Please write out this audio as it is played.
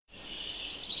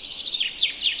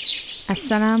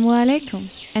Assalamu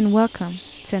alaikum and welcome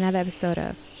to another episode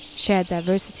of Shared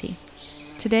Diversity.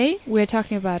 Today we're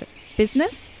talking about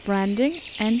business, branding,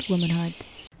 and womanhood.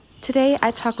 Today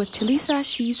I talk with Talisa.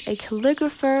 She's a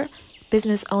calligrapher,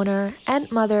 business owner, and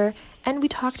mother, and we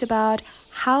talked about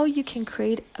how you can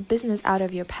create a business out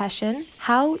of your passion,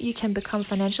 how you can become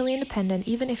financially independent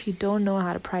even if you don't know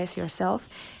how to price yourself,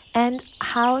 and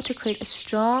how to create a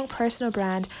strong personal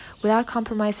brand without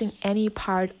compromising any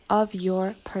part of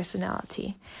your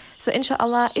personality. So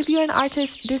inshallah, if you're an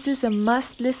artist, this is a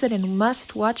must listen and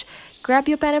must watch. Grab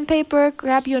your pen and paper,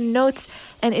 grab your notes,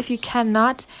 and if you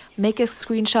cannot, make a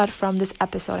screenshot from this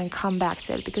episode and come back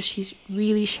to it, because she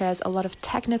really shares a lot of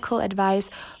technical advice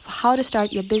for how to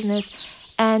start your business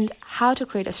and how to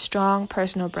create a strong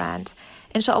personal brand.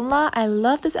 Inshallah, I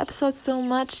love this episode so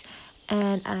much,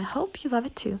 and I hope you love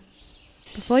it too.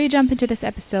 Before you jump into this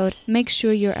episode, make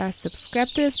sure you are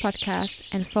subscribed to this podcast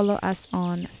and follow us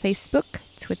on Facebook,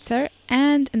 Twitter,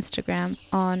 and Instagram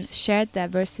on Shared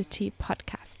Diversity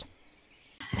Podcast.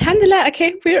 Alhamdulillah,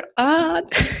 okay, we're on.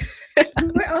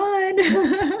 We're on.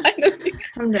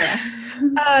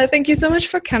 Alhamdulillah. Thank you so much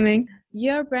for coming.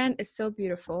 Your brand is so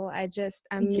beautiful. I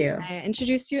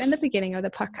introduced you in the beginning of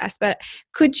the podcast, but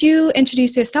could you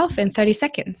introduce yourself in 30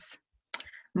 seconds?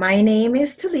 My name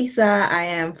is Talisa. I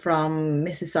am from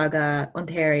Mississauga,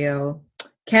 Ontario,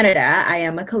 Canada. I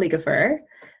am a calligrapher.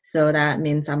 So that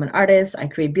means I'm an artist. I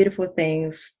create beautiful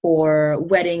things for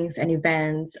weddings and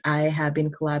events. I have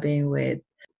been collabing with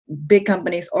big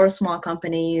companies or small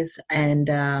companies, and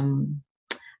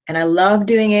I love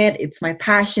doing it. It's my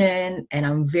passion, and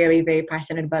I'm very, very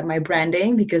passionate about my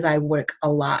branding because I work a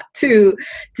lot to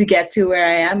get to where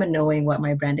I am and knowing what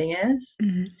my branding is.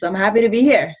 Mm-hmm. So I'm happy to be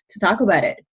here to talk about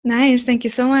it. Nice. Thank you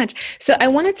so much. So I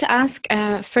wanted to ask,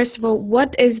 first of all, where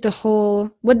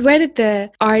did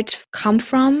the art come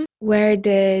from? Where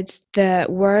did the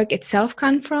work itself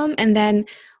come from? And then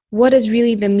what is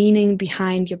really the meaning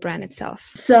behind your brand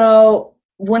itself? So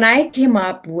when I came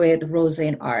up with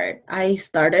Rosane Art, I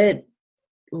started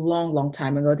long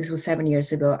time ago. This was 7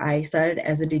 years ago. I started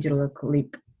as a digital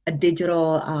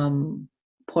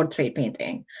portrait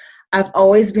painting. I've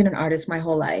always been an artist my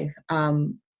whole life,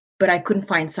 but I couldn't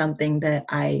find something that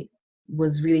I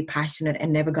was really passionate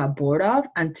and never got bored of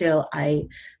until I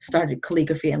started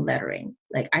calligraphy and lettering.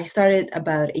 Like I started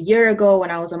about a year ago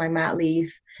when I was on my mat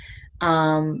leave,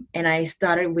 and I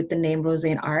started with the name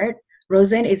Rosane Art.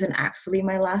 Rosane isn't actually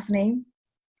my last name.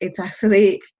 It's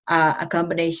actually a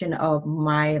combination of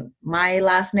my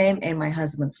last name and my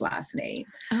husband's last name.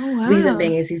 Oh, wow. Reason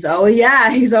being is he's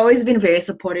always been very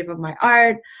supportive of my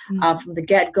art. From the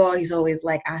get-go. He's always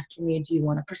like asking me, do you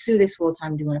want to pursue this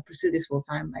full-time?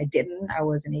 I didn't. I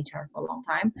was in HR for a long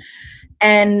time.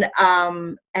 And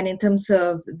in terms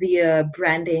of the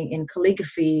branding in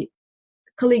calligraphy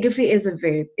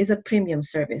is a premium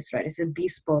service, right? It's a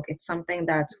bespoke. It's something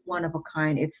that's one of a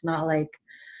kind. It's not like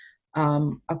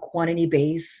a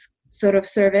quantity-based sort of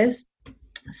service.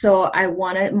 So I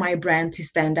wanted my brand to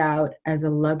stand out as a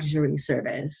luxury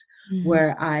service,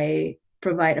 where I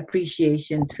provide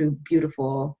appreciation through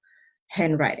beautiful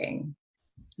handwriting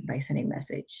by sending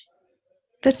message.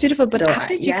 That's beautiful. But how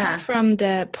did you come from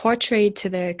the portrait to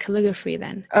the calligraphy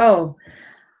then? Oh,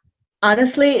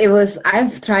 honestly,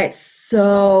 I've tried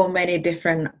so many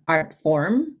different art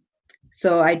forms.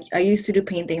 So I used to do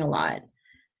painting a lot.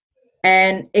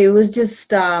 And it was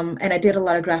just, and I did a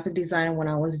lot of graphic design when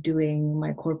I was doing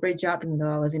my corporate job, even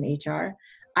though I was in HR.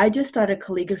 I just started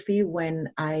calligraphy when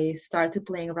I started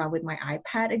playing around with my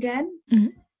iPad again. Mm-hmm.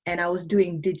 And I was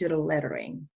doing digital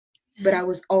lettering. Mm-hmm. But I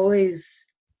was always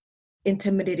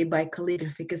intimidated by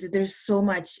calligraphy because there's so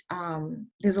much,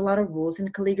 there's a lot of rules in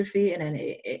calligraphy, and then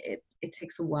it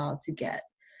takes a while to get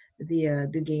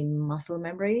the gain muscle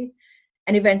memory.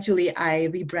 And eventually I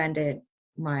rebranded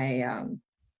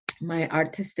my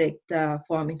artistic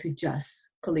form into just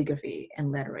calligraphy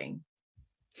and lettering.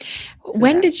 So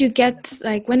when did you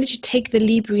take the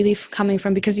leap really coming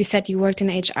from, because you said you worked in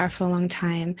HR for a long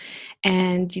time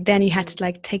and then you had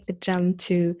to take the jump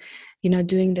to,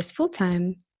 doing this full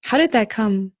time. How did that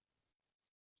come?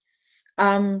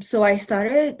 So I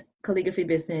started calligraphy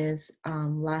business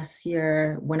last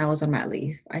year when I was on mat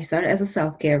leave. I started as a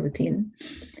self-care routine.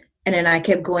 And then I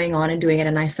kept going on and doing it,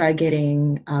 and I started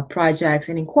getting projects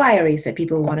and inquiries that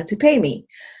people wanted to pay me.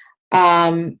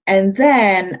 And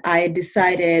then I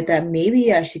decided that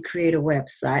maybe I should create a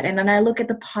website. And then I look at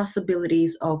the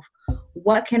possibilities of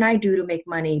what can I do to make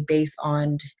money based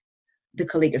on the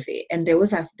calligraphy. And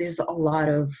there's a lot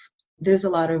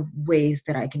of ways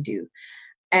that I can do.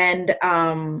 And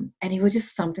it was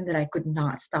just something that I could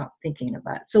not stop thinking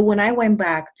about. So when I went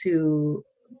back to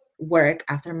work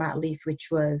after mat leave, which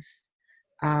was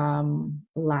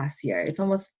last year. It's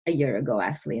almost a year ago,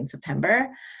 actually, in September.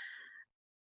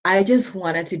 I just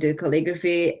wanted to do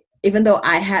calligraphy. Even though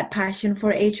I had passion for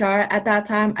HR at that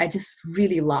time, I just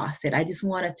really lost it. I just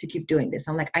wanted to keep doing this.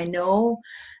 I'm like, I know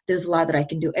there's a lot that I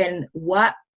can do. And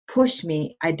what pushed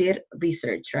me, I did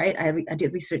research, right? I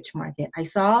did research market. I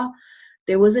saw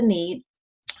there was a need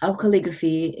of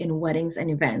calligraphy in weddings and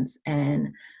events,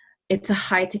 and it's a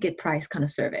high ticket price kind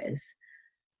of service.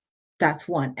 That's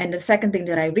one. And the second thing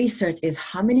that I researched is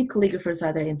how many calligraphers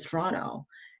are there in Toronto,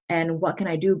 and what can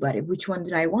I do about it? Which one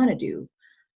did I want to do?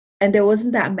 And there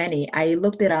wasn't that many. I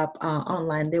looked it up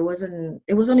online. It was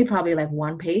only probably like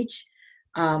one page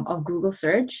of Google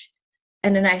search.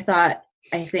 And then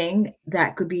I think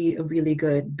that could be a really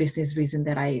good business reason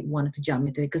that I wanted to jump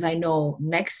into it, because I know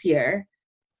next year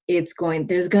there's going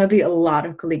to be a lot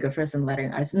of calligraphers and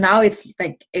lettering artists. Now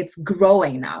it's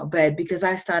growing now, but because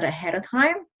I started ahead of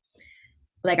time,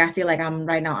 like I feel like I'm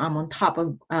on top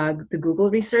of the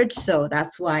Google research. So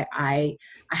that's why I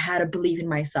had to believe in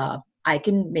myself. I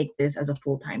can make this as a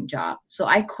full-time job. So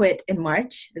I quit in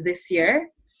March this year.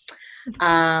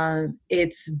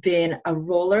 It's been a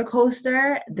roller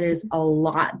coaster. There's a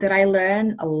lot that I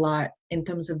learned, a lot in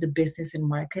terms of the business and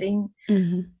marketing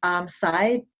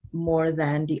side, more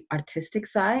than the artistic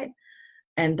side.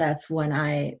 And that's when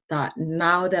I thought,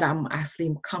 now that I'm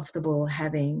actually comfortable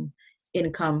having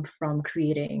income from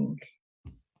creating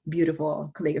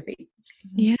beautiful calligraphy.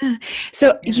 Yeah.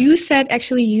 So you said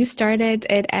actually you started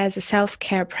it as a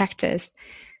self-care practice.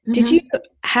 Did you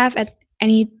have at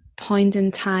any point in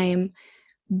time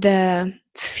the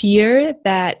fear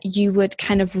that you would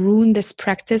kind of ruin this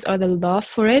practice or the love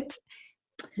for it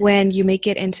when you make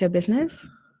it into a business?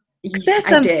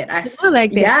 I did.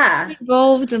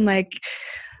 Involved and like.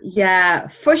 Yeah,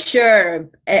 for sure.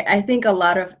 I think a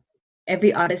lot of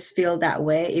every artist feel that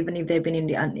way, even if they've been in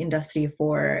the industry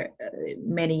for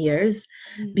many years,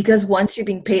 because once you're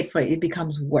being paid for it, it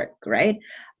becomes work, right?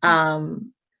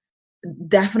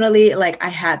 Definitely, like I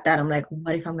had that. I'm like,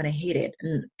 what if I'm gonna hate it?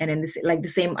 And then this, like the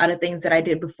same other things that I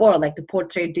did before, like the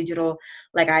portrait digital,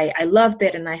 like I loved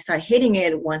it, and I started hating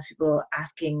it once people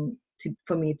asking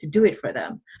for me to do it for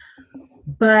them.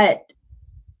 But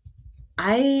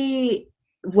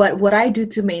what I do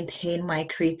to maintain my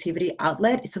creativity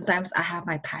outlet is sometimes I have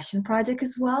my passion project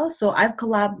as well. So I've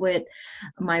collabed with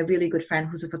my really good friend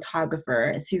who's a photographer,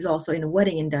 and she's also in the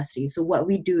wedding industry. So what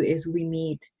we do is we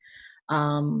meet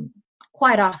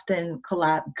quite often,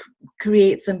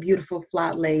 create some beautiful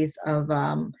flat lays of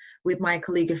with my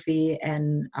calligraphy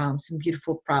and some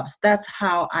beautiful props. That's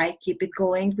how I keep it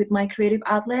going with my creative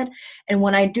outlet. And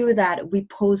when I do that, we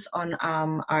post on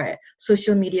our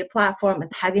social media platform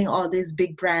and tagging all these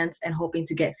big brands and hoping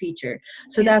to get featured.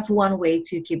 So that's one way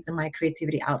to keep my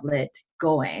creativity outlet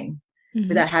going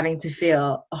without having to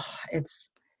feel, it's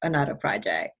another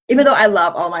project, even though I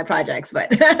love all my projects,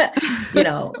 but you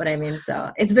know what I mean?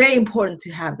 So it's very important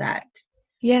to have that.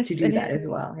 Yes, to do that as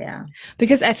well. Yeah.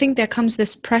 Because I think there comes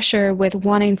this pressure with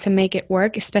wanting to make it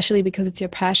work, especially because it's your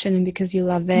passion and because you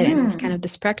love it and it's kind of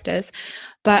this practice.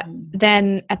 But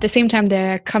then at the same time,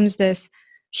 there comes this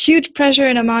huge pressure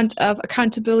and amount of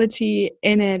accountability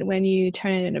in it when you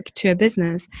turn it into a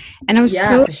business. And I was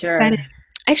so excited.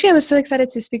 Actually, I was so excited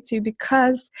to speak to you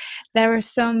because there were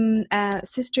some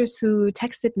sisters who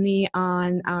texted me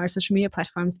on our social media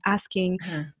platforms asking,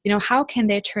 you know, how can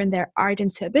they turn their art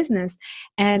into a business?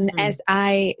 And as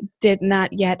I did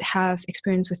not yet have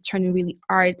experience with turning really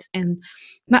art and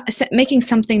making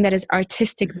something that is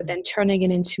artistic, but then turning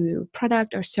it into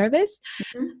product or service,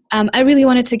 I really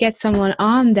wanted to get someone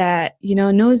on that, you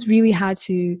know, knows really how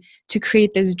to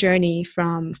create this journey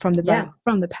from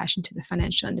the passion to the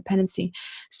financial independency.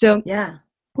 So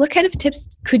what kind of tips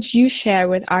could you share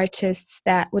with artists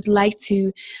that would like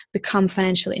to become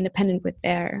financially independent with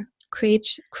their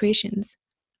creations?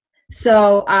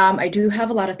 So I do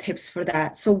have a lot of tips for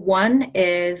that. So one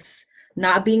is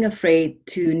not being afraid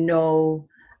to know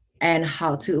and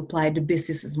how to apply the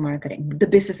business and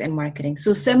marketing.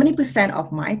 So 70%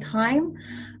 of my time,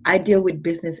 I deal with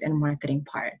business and marketing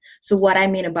part. So what I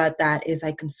mean about that is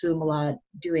I consume a lot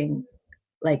doing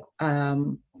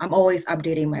I'm always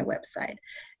updating my website,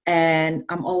 and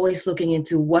I'm always looking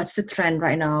into what's the trend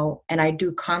right now, and I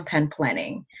do content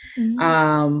planning.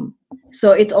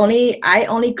 So I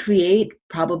only create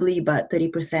probably about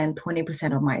 30%,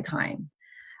 20% of my time.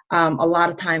 A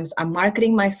lot of times I'm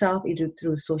marketing myself either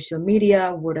through social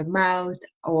media, word of mouth,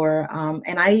 or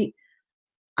and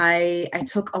I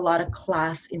took a lot of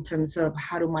class in terms of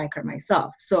how to market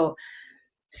myself. So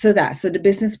the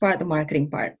business part, the marketing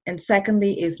part. And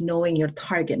secondly is knowing your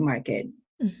target market.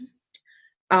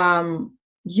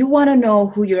 you want to know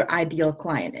who your ideal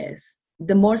client is.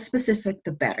 The more specific,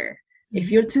 the better. If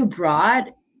you're too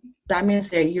broad, that means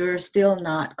that you're still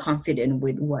not confident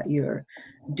with what you're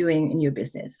doing in your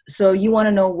business. So you want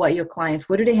to know what your clients,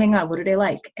 what do they hang out, what do they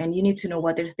like? And you need to know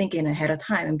what they're thinking ahead of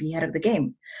time and be ahead of the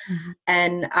game.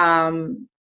 And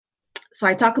so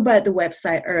I talked about the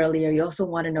website earlier. You also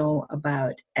want to know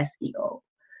about SEO.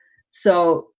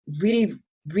 So really,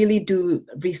 really do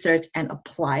research and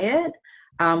apply it.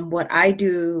 What I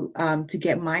do to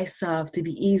get myself to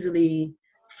be easily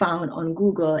found on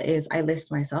Google is I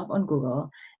list myself on Google,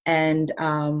 and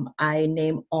I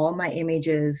name all my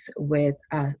images with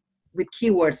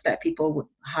keywords that people would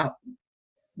have,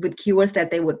 with keywords that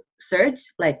they would search.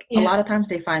 Like a lot of times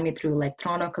they find me through like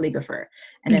Toronto calligrapher,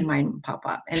 and then mine pop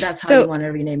up, and that's how you want to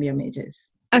rename your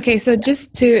images. Okay, so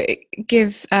just to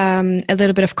give a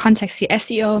little bit of context here,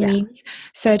 SEO means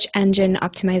search engine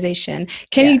optimization.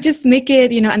 Can you just make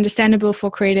it, understandable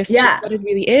for creatives what it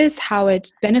really is, how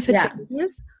it benefits your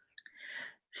business?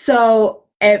 So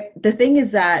the thing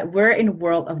is that we're in a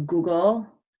world of Google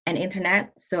and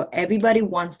internet, so everybody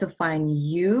wants to find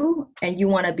you, and you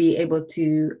want to be able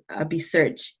to be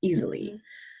searched easily.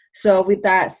 So with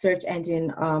that search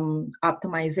engine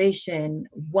optimization,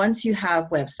 once you have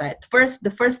website,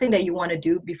 the first thing that you want to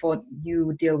do before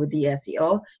you deal with the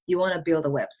SEO, you want to build a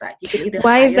website. You can either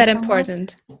Why is that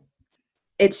important?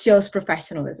 It shows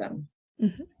professionalism.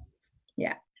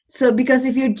 Yeah. So because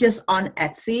if you're just on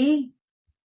Etsy,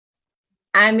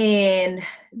 I mean,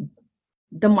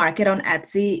 the market on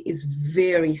Etsy is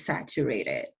very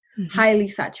saturated. Highly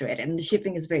saturated, and the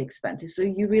shipping is very expensive. So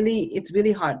it's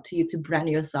really hard to you to brand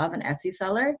yourself an Etsy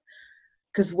seller,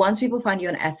 because once people find you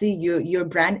on Etsy, your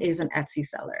brand is an Etsy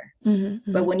seller.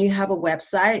 But when you have a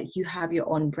website, you have your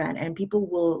own brand, and people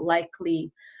will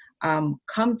likely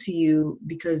come to you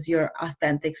because your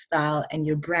authentic style and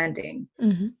your branding,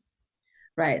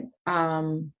 right?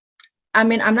 I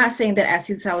mean, I'm not saying that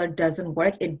Etsy seller doesn't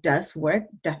work. It does work.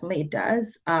 Definitely it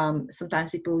does.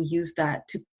 Sometimes people use that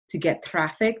to get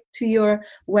traffic to your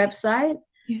website,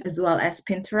 as well as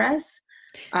Pinterest.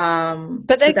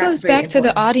 But that goes back to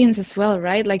the audience as well,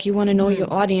 right? Like you want to know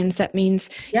your audience. That means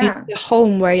you need a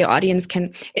home where your audience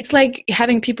can. It's like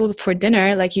having people for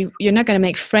dinner. Like you're not going to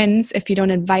make friends if you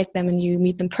don't invite them and you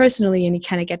meet them personally and you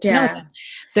kind of get to know them.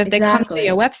 So if they come to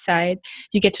your website,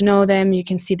 you get to know them. You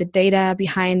can see the data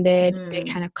behind it. They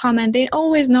kind of comment. They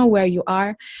always know where you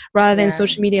are, rather than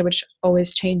social media, which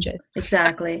always changes.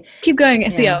 Exactly. Keep going,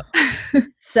 Theo.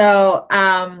 So,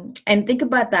 and think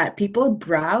about that. People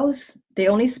browse. They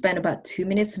only spend about 2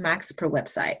 minutes max per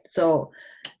website. So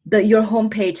your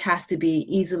homepage has to be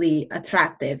easily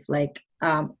attractive, like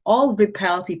all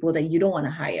repel people that you don't want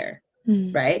to hire,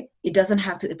 right? It doesn't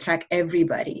have to attract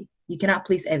everybody. You cannot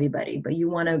please everybody, but you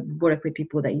want to work with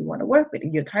people that you want to work with,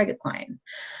 your target client.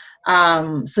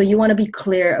 So you want to be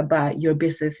clear about your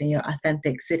business and your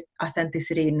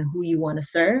authenticity and who you want to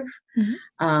serve.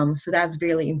 So that's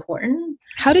really important.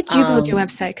 How did you build your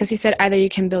website? Because you said either you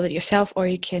can build it yourself or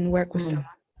you can work with someone.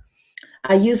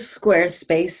 I use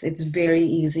Squarespace. It's very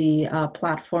easy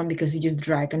platform because you just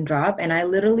drag and drop. And I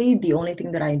literally, the only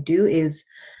thing that I do is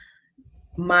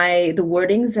the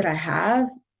wordings that I have,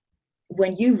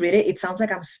 when you read it, it sounds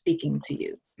like I'm speaking to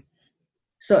you.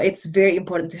 So it's very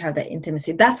important to have that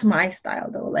intimacy. That's my style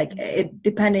though. Like it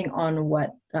depending on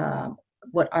what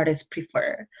artists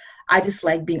prefer. I just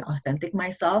like being authentic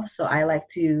myself. So I like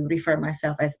to refer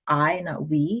myself as I, not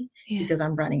we, because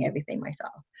I'm running everything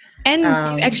myself. And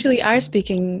you actually are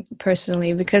speaking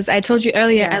personally, because I told you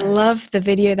earlier, I love the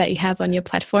video that you have on your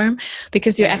platform,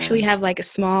 because you actually have like a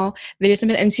small video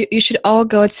snippet, and so you should all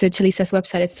go to Talisa's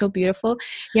website. It's so beautiful.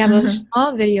 You have a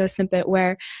small video snippet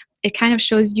where it kind of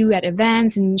shows you at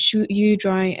events and you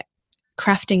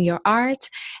crafting your art.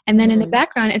 And then in the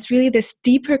background, it's really this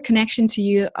deeper connection to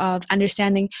you of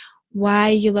understanding why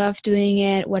you love doing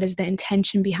it, what is the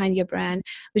intention behind your brand,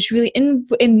 which really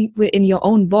in your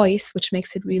own voice, which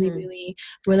makes it really, really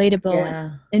relatable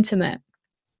and intimate.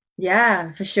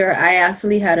 Yeah, for sure. I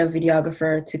actually had a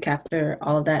videographer to capture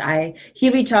all of that. He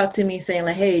reached out to me saying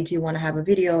like, hey, do you want to have a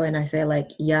video? And I say like,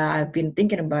 yeah, I've been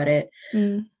thinking about it.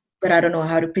 But I don't know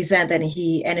how to present.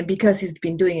 And because he's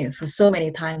been doing it for so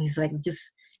many times, he's like, just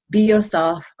be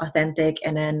yourself, authentic.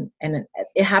 And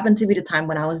it happened to be the time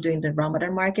when I was doing the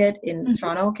Ramadan market in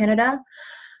Toronto, Canada,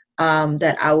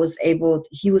 that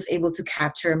he was able to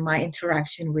capture my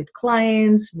interaction with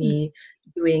clients, me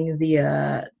doing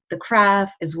the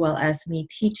craft, as well as me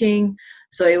teaching.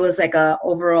 So it was like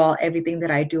overall everything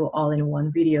that I do all in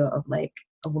one video of like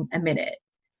a minute.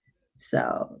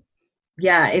 So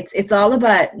yeah, it's all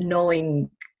about knowing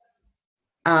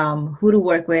who to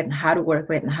work with and how to work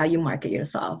with and how you market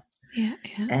yourself. Yeah.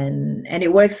 And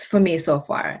it works for me so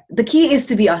far. The key is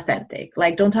to be authentic.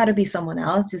 Like, don't try to be someone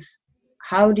else. Just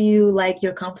how do you like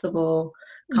you're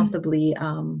comfortably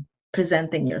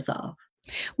presenting yourself.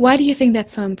 Why do you think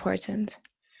that's so important?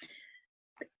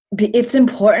 It's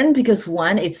important because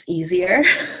one, it's easier,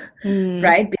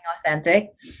 right? Being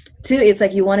authentic. Two, it's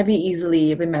like you want to be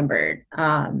easily remembered.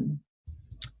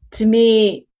 To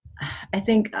me, I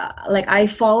think like I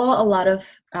follow a lot of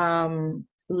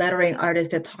lettering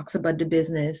artists that talks about the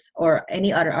business, or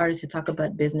any other artists that talk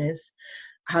about business,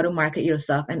 how to market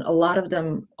yourself, and a lot of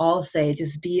them all say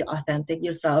just be authentic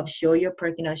yourself, show your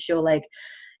perkiness, show like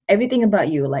everything about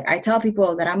you. Like I tell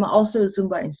people that I'm also a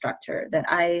Zumba instructor, that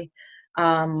I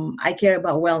care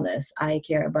about wellness, I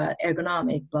care about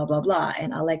ergonomic, blah blah blah,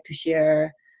 and I like to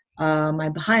share my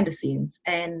behind the scenes,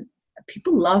 and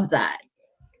people love that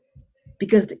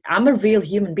because I'm a real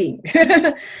human being.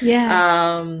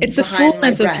 It's the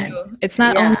fullness of you. It's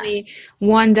not only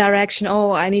one direction.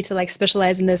 Oh, I need to like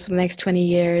specialize in this for the next 20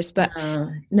 years, but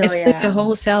it's your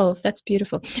whole self. That's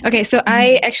beautiful. Okay, so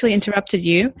I actually interrupted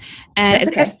you, and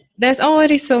there's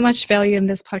already so much value in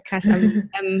this podcast.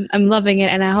 I'm loving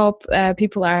it, and I hope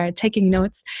people are taking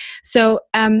notes. So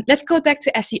let's go back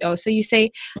to SEO. So you say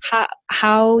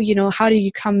how do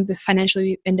you become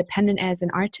financially independent as an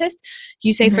artist?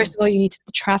 You say first of all you need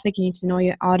the traffic, you need to know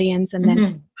your audience, and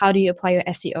then how do you apply your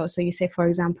SEO? So you say, for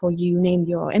example, you name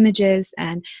your images,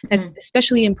 and that's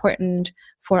especially important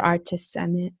for artists, I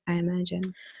imagine.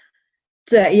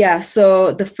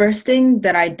 So the first thing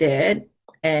that I did,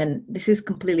 and this is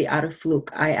completely out of fluke,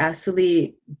 I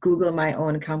actually Google my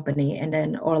own company, and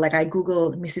then I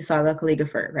Google Mississauga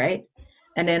calligrapher, right?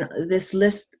 And then this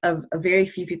list of very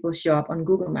few people show up on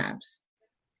Google Maps.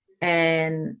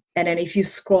 And then if you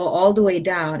scroll all the way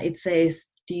down, it says,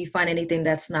 do you find anything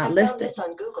that's not listed? Found this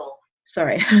on Google.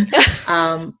 Sorry.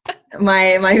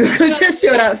 My Google just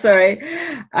showed up, sorry.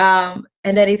 And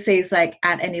then it says like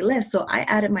add any list. So I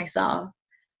added myself.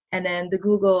 And then the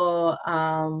Google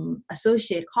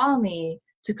associate called me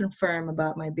to confirm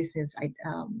about my business. And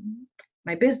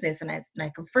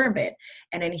I confirmed it.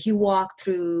 And then he walked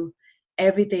through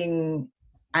everything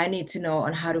I need to know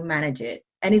on how to manage it.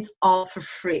 And it's all for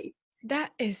free.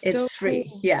 That is it's free.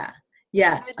 Cool.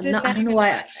 Yeah. I don't know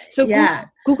why. So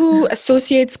Google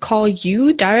associates call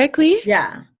you directly?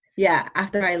 Yeah.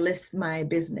 After I list my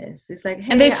business, it's like,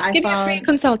 hey, and they give you free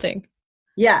consulting.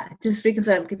 Yeah, just free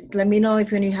consulting. Let me know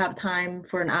if you have time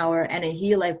for an hour, and then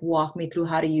he like walked me through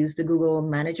how to use the Google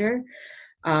Manager.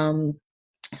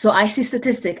 So I see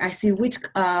statistic. I see which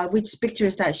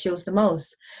pictures that shows the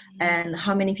most, and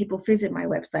how many people visit my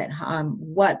website.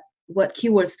 What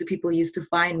keywords do people use to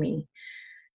find me?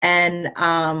 And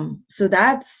so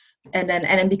that's and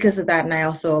then because of that, and I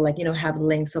also have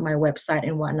links on my website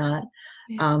and whatnot.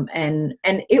 And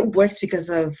it works because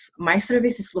of my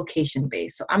service is location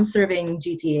based. So I'm serving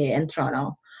GTA and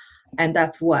Toronto, and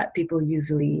that's what people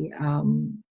usually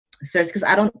search, because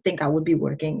I don't think I would be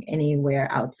working anywhere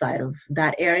outside of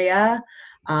that area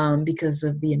because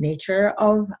of the nature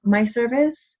of my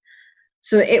service.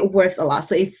 So it works a lot.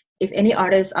 So if any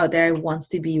artist out there wants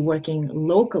to be working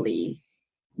locally,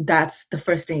 that's the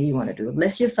first thing you want to do.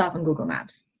 List yourself on Google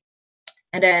Maps.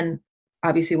 And then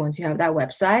obviously once you have that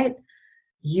website,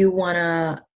 you want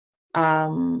to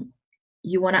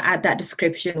add that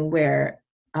description where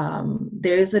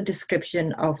there is a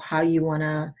description of how you want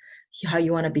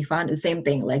to be found. The same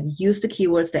thing, like use the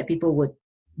keywords that people would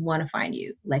want to find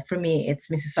you. Like for me, it's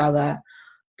Mississauga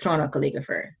Toronto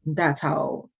calligrapher. That's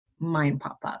how mine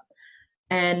pop up.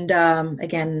 And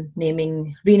again,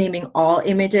 renaming all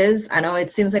images. I know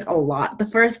it seems like a lot the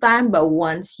first time, but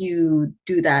once you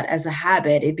do that as a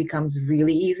habit, it becomes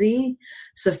really easy.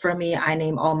 So for me, I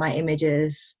name all my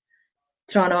images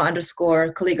Toronto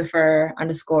 _ calligrapher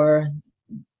 _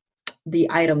 the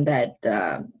item that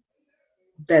the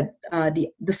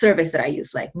service that I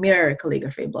use, like mirror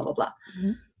calligraphy, blah blah blah.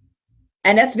 Mm-hmm.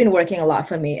 And that's been working a lot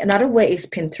for me. Another way is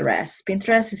Pinterest.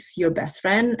 Pinterest is your best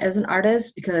friend as an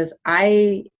artist, because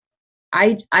I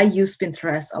use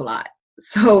Pinterest a lot.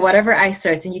 So whatever I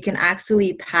search, and you can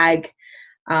actually tag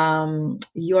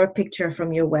your picture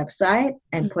from your website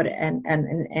and put it in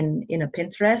a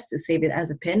Pinterest to save it as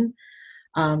a pin.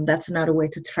 That's another way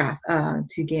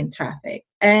to gain traffic.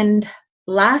 And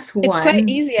last one, it's quite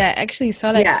easy. I actually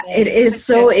saw that today. It is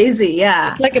so easy.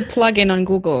 Yeah, it's like a plugin on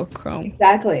Google Chrome.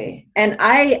 Exactly. And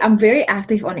I'm very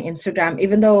active on Instagram,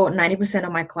 even though 90%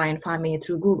 of my clients find me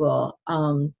through Google.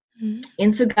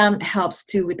 Instagram helps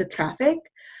too with the traffic.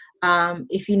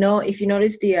 If you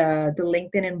notice the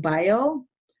LinkedIn in bio,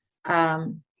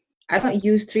 I don't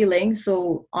use three links.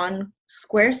 So on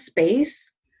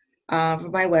Squarespace, for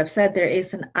my website, there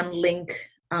is an unlink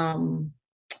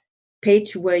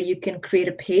page where you can create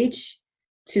a page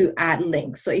to add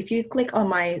links. So if you go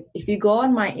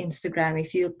on my Instagram,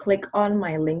 if you click on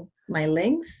my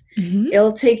links,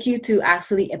 it'll take you to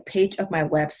actually a page of my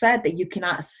website that you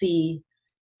cannot see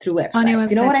through website. On your website.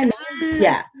 You know what I mean?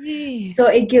 Yeah. So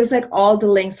it gives like all the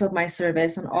links of my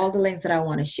service and all the links that I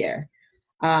want to share.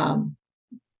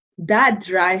 That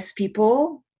drives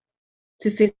people to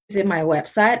visit my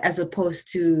website as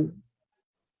opposed to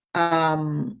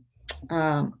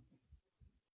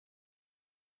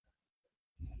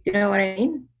you know what I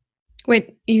mean?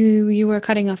 Wait, you were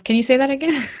cutting off. Can you say that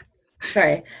again?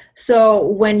 Sorry. So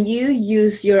when you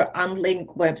use your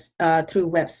unlinked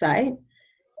through website,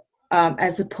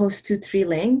 as opposed to three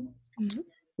link,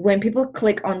 when people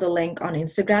click on the link on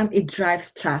Instagram, it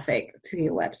drives traffic to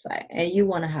your website, and you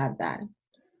want to have that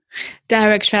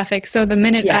direct traffic. So the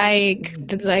minute I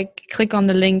click on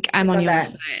the link, I'm on your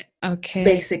website. Okay.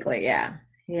 Basically, yeah.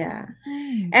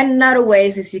 Nice. And another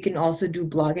ways is you can also do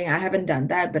blogging. I haven't done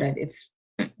that, but it's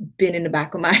been in the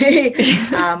back of my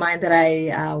mind that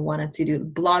I wanted to do.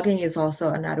 Blogging is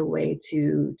also another way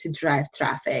to drive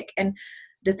traffic. And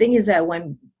the thing is that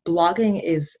when blogging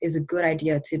is a good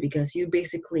idea too, because you're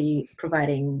basically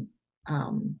providing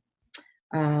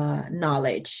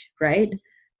knowledge, right,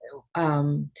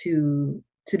 to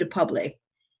the public.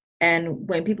 And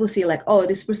when people see like, oh,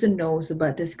 this person knows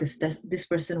about this because this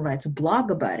person writes a blog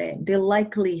about it, they'll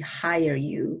likely hire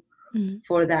you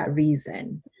for that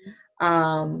reason,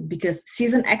 because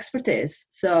she's an expertise.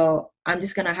 So I'm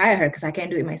just gonna hire her because I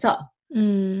can't do it myself.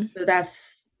 So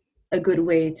that's a good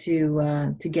way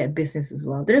to get business as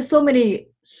well. There's so many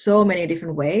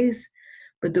different ways,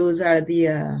 but those are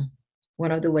the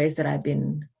one of the ways that I've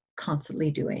been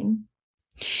constantly doing.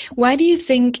 Why do you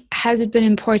think has it been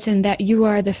important that you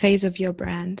are the face of your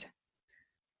brand?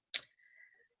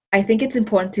 I think it's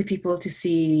important to people to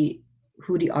see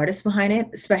who the artist behind it,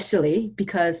 especially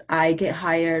because I get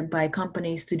hired by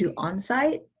companies to do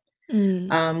on-site,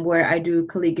 where I do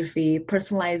calligraphy,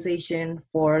 personalization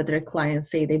for their clients.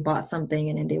 Say they bought something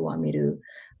and then they want me to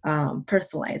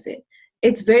personalize it.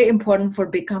 It's very important for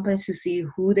big companies to see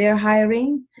who they're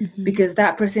hiring, because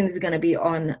that person is going to be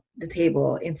on the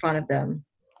table in front of them,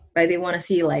 right? They want to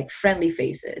see like friendly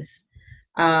faces.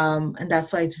 And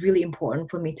that's why it's really important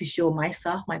for me to show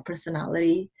myself, my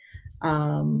personality.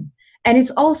 And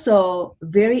it's also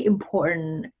very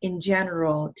important in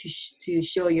general to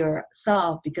show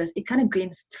yourself, because it kind of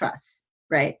gains trust,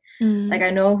 right? Like, I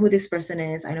know who this person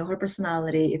is. I know her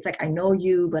personality. It's like, I know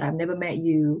you, but I've never met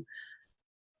you.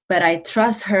 But I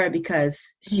trust her because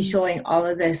she's showing all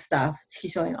of this stuff.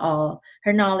 She's showing all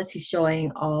her knowledge. She's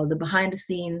showing all the behind the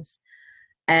scenes.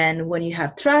 And when you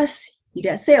have trust, you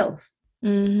get sales.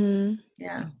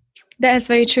 Yeah. That is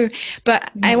very true.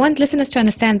 But I want listeners to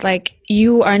understand, like,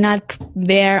 you are not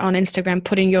there on Instagram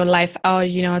putting your life out,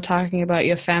 talking about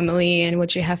your family and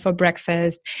what you have for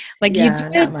breakfast. Like, you do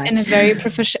it in a very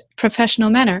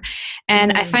professional manner.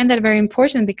 And I find that very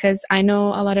important, because I know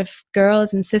a lot of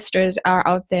girls and sisters are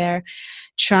out there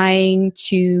trying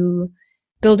to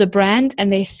build a brand,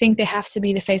 and they think they have to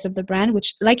be the face of the brand,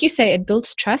 which, like you say, it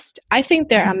builds trust. I think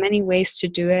there are many ways to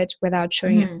do it without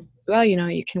showing it. Well,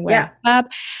 you can wear a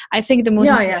club. I think the most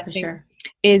important thing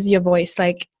is your voice.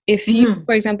 Like, if you,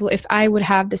 for example, if I would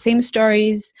have the same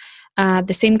stories,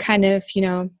 the same kind of,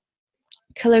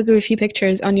 calligraphy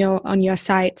pictures on your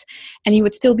site, and you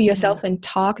would still be yourself and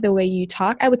talk the way you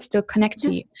talk, I would still connect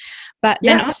to you. But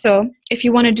then also, if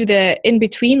you want to do the in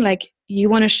between, like, you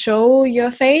want to show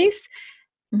your face,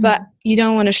 but you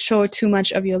don't want to show too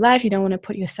much of your life. You don't want to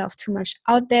put yourself too much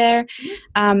out there.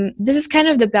 This is kind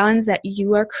of the balance that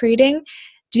you are creating.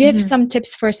 Do you have some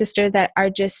tips for sisters that are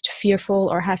just fearful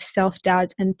or have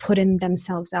self-doubt and putting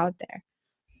themselves out there?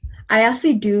 I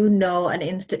actually do know an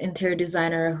interior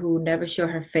designer who never show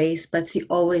her face, but she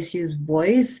always use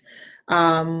voice.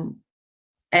 And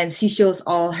she shows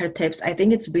all her tips. I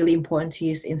think it's really important to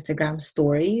use Instagram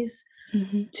stories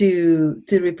to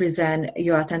represent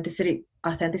your authenticity.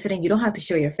 You don't have to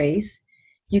show your face.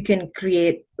 You can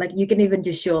create, like, you can even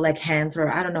just show like hands,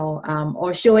 or I don't know,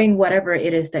 or showing whatever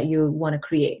it is that you want to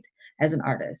create as an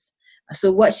artist.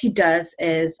 So what she does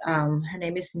is, her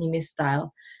name is Nimi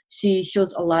Style. She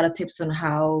shows a lot of tips on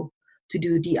how to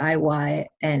do DIY,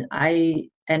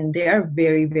 and they are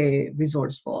very, very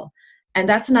resourceful. And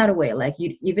that's another way. Like,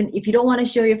 even if you don't want to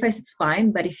show your face, it's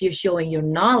fine. But if you're showing your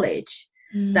knowledge,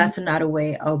 that's another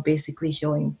way of basically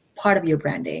showing part of your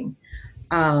branding.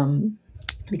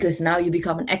 Because now you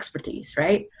become an expertise,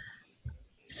 right?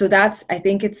 so that's, I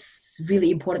think it's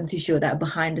really important to show that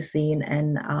behind the scene.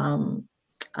 And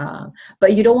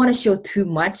but you don't want to show too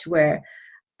much, where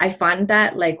I find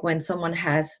that like when someone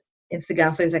has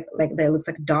Instagram, so it's like that looks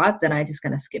like dots, then I just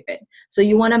gonna skip it. So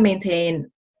you want to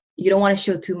maintain, you don't want to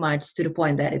show too much to the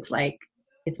point that it's like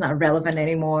it's not relevant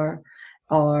anymore,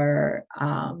 or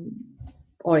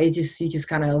it just, you just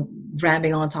kind of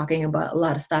rambling on talking about a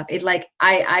lot of stuff. It like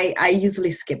I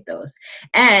usually skip those.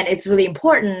 And it's really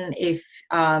important if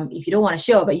you don't want to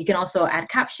show, but you can also add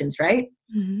captions, right?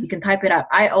 You can type it up.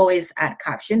 I always add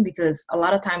caption because a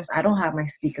lot of times I don't have my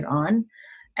speaker on,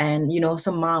 and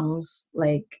some moms,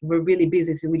 like, we're really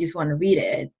busy, so we just want to read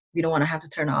it. We don't want to have to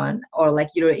turn on, or like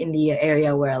you're in the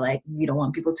area where like you don't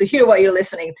want people to hear what you're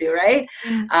listening to, right?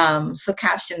 So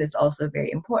caption is also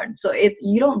very important. So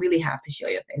you don't really have to show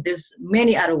your face. There's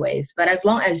many other ways, but as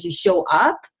long as you show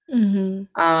up,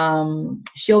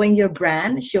 showing your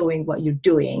brand, showing what you're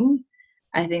doing,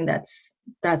 I think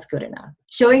that's good enough.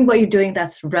 Showing what you're doing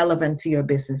that's relevant to your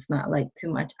business, not like too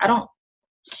much. I don't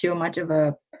show much of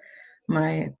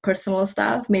my personal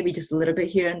stuff, maybe just a little bit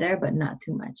here and there, but not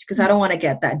too much, because I don't want to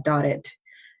get that dotted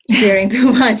sharing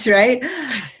too much, right?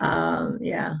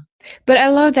 Yeah. But I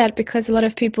love that, because a lot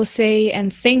of people say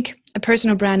and think a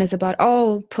personal brand is about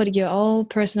put your all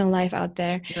personal life out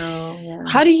there. No, yeah.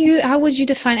 How would you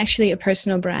define actually a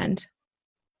personal brand?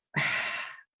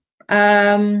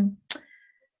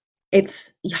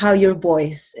 It's how your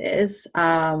voice is,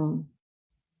 your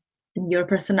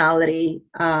personality.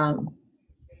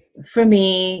 For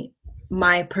me,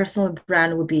 my personal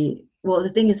brand would be, well, the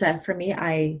thing is that for me,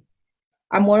 I'm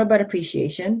more about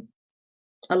appreciation.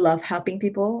 I love helping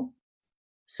people.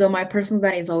 So my personal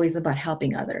brand is always about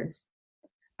helping others,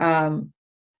 to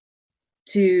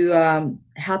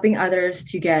helping others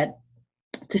to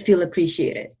feel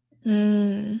appreciated.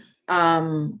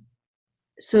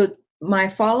 So my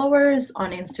followers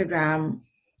on Instagram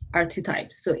are two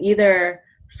types. So either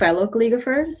fellow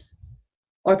calligraphers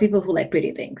or people who like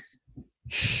pretty things.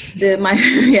 So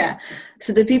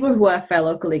the people who are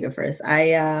fellow calligraphers,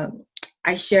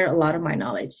 I share a lot of my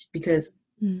knowledge because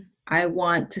I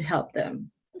want to help them.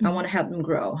 I want to help them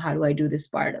grow. How do I do this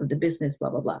part of the business?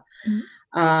 Blah blah blah.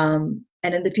 And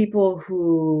then the people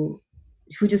who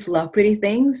just love pretty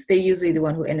things, they're usually the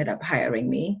one who ended up hiring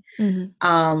me.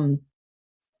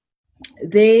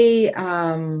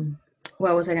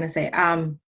 What was I gonna say?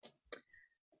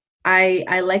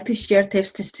 I like to share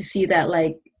tips just to see that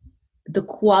like the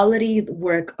quality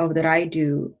work that I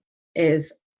do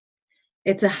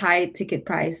it's a high ticket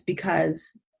price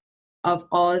because of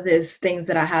all these things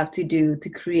that I have to do to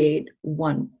create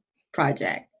one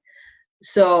project.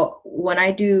 So when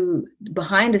I do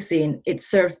behind the scene, it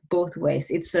served both ways.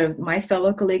 It served my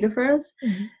fellow calligraphers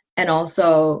and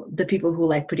also the people who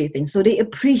like pretty things. So they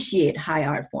appreciate high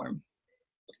art form.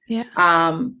 Yeah.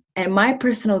 And my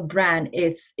personal brand,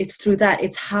 it's through that.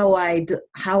 It's how I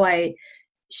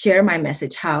share my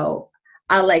message, how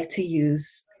I like to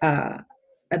use a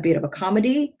bit of a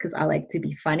comedy because I like to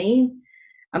be funny.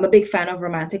 I'm a big fan of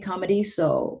romantic comedy.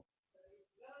 So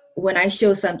when I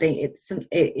show something,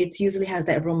 it usually has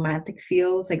that romantic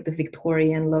feels, like the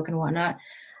Victorian look and whatnot.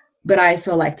 But I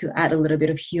also like to add a little bit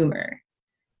of humor.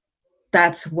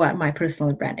 That's what my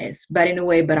personal brand is. But in a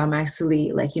way, I'm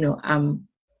actually like,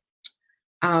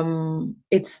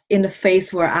 it's in the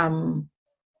phase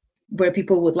where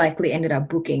people would likely ended up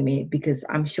booking me because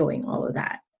I'm showing all of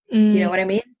that. Do you know what I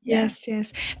mean? Yes.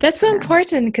 That's so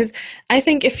important, because I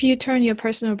think if you turn your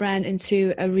personal brand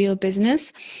into a real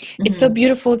business, it's so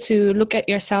beautiful to look at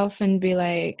yourself and be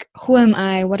like, who am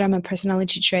I? What are my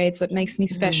personality traits? What makes me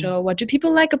special? What do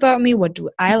people like about me? What do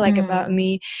I like about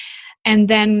me? And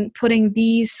then putting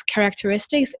these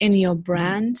characteristics in your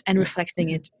brand and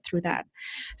reflecting it through that.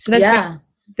 So that's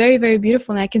very, very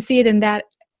beautiful. And I can see it in that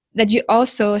you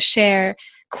also share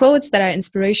quotes that are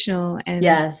inspirational and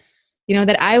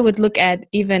that I would look at.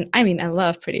 Even, I mean, I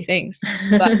love pretty things,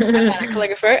 but I'm not a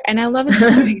calligrapher and I love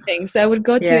inspiring things. So I would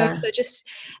go to your episode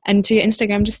and to your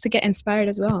Instagram just to get inspired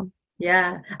as well.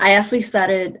 Yeah, I actually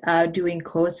started doing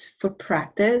quotes for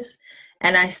practice,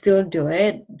 and I still do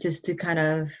it just to kind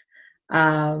of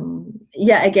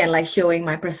again, like showing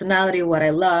my personality, what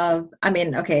I love. I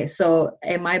mean, okay, so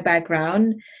in my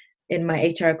background, in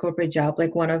my HR corporate job,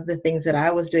 like one of the things that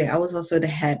I was doing, I was also the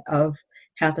head of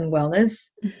health and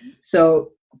wellness.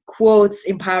 So quotes,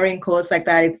 empowering quotes like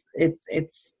that,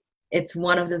 it's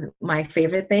one of my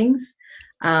favorite things.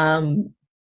 I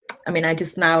mean,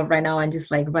 right now I'm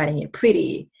just like writing it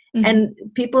pretty, and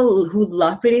people who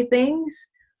love pretty things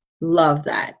love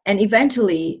that. And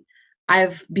eventually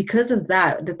because of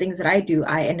that, the things that I do,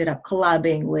 I ended up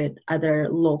collabing with other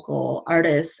local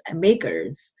artists and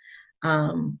makers.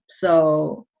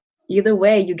 So either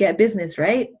way, you get business,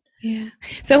 right? Yeah.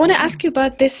 So I want to ask you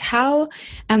about this. How,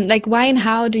 like, why and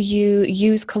how do you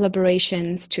use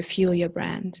collaborations to fuel your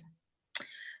brand?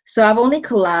 So I've only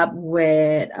collabed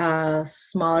with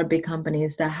smaller big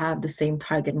companies that have the same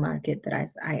target market that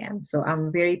I am. So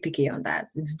I'm very picky on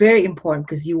that. So it's very important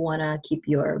because you want to keep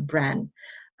your brand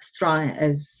strong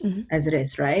as it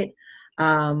is, right?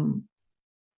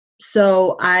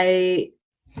 So I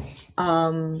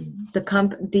the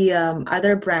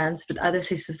other brands with other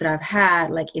sisters that I've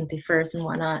had, like Inti First and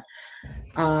whatnot,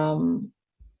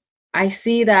 I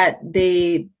see that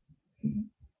they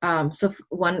so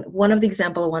one of the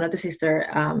example, one of the sister,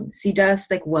 she does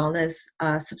like wellness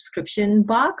subscription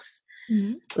box.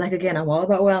 Like, again, I'm all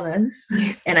about wellness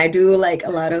and I do like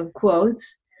a lot of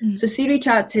quotes. So she reached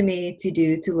out to me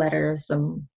to let her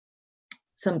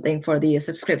something for the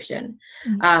subscription.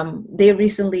 They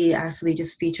recently actually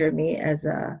just featured me as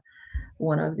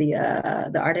one of the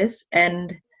artists,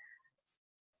 and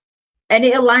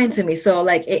it aligned to me. So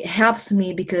like it helps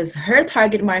me because her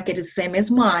target market is the same as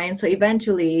mine. So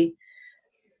eventually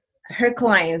her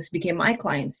clients became my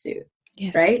clients too.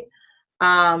 Yes. Right.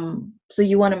 So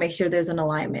you want to make sure there's an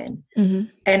alignment.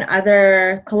 And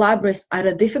other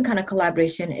different kind of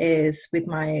collaboration is with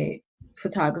my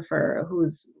photographer,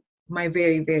 who's my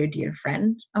very, very dear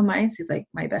friend of mine. She's like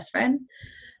my best friend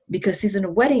because she's in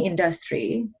the wedding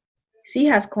industry. She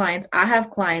has clients, I have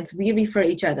clients, we refer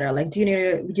each other. Like, do you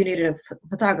need a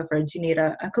photographer? Do you need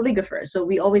a calligrapher? So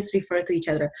we always refer to each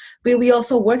other. But we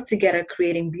also work together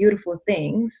creating beautiful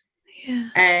things. Yeah.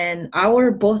 And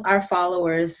both our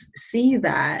followers see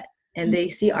that, and they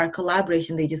see our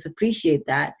collaboration. They just appreciate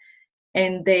that.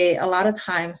 And they, a lot of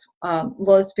times,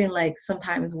 it's been like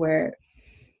sometimes where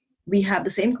we have the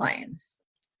same clients.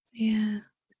 Yeah.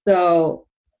 So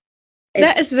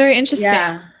that is very interesting.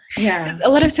 Yeah. A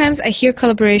lot of times I hear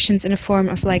collaborations in a form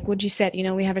of like what you said,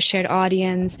 we have a shared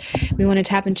audience. We want to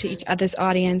tap into each other's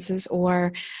audiences,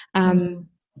 or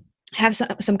have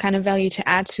some kind of value to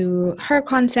add to her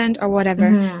content or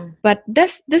whatever. But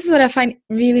this is what I find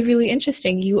really, really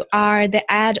interesting. You are the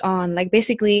add-on. Like,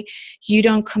 basically you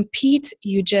don't compete,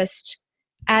 you just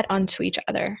add on to each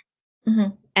other.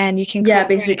 And you can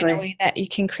basically in a way that you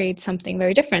can create something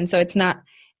very different. So it's not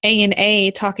A and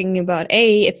A talking about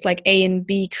A, it's like A and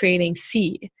B creating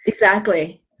C.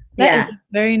 Exactly. That is a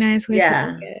very nice way to look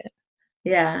at it.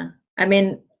 Yeah. I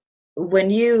mean, when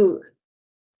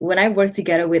I work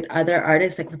together with other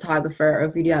artists, like photographer or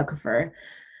videographer,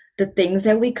 the things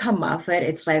that we come up with,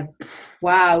 it's like,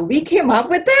 wow, we came up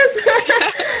with this.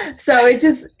 So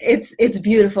it's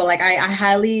beautiful. Like I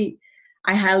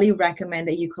highly recommend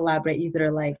that you collaborate.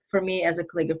 Either, like, for me as a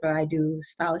calligrapher, I do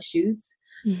style shoots.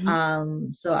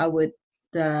 So I would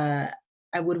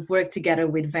work together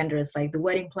with vendors like the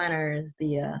wedding planners,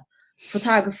 the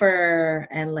photographer,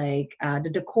 and like the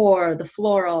decor, the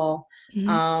floral,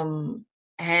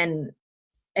 and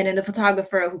then the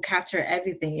photographer who capture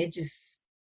everything. It just,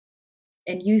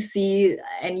 and you see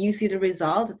the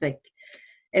result. It's like,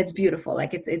 it's beautiful.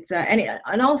 Like it's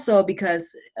and also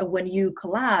because when you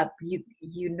collab,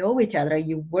 you know each other,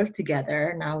 you work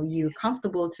together. Now you're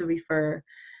comfortable to refer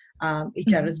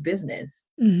each other's business.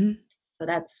 So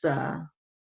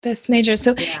that's major.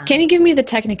 So can you give me the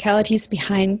technicalities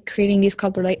behind creating these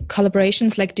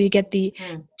collaborations? Like, do you get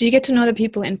to know the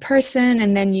people in person,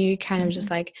 and then you kind of just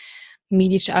like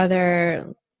meet each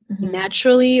other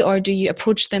naturally, or do you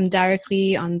approach them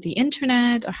directly on the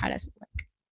internet, or how does it work?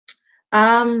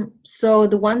 So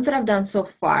the ones that I've done so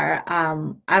far,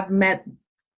 I've met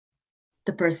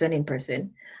the person in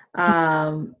person.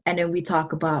 And then we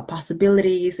talk about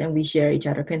possibilities, and we share each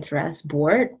other Pinterest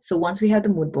board. So once we have the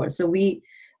mood board, so we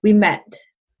met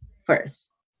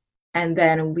first, and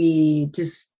then we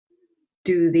just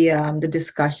do the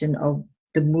discussion of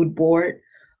the mood board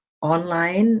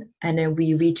online, and then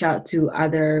we reach out to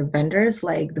other vendors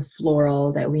like the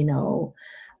floral that we know,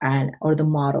 or the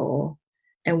model.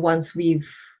 And once we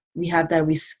have that,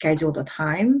 we schedule the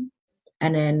time.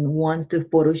 And then once the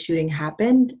photo shooting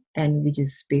happened, and we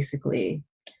just basically,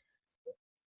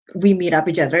 we meet up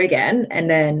each other again, and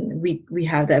then we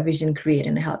have that vision create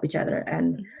and help each other.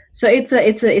 And so it's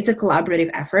a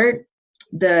collaborative effort.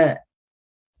 The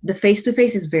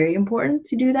face-to-face is very important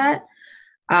to do that,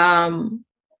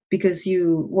 because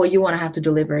you want to have to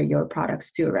deliver your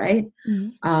products too, right?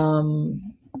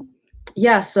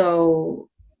 So,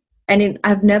 and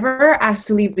I've never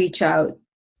actually reached out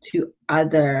to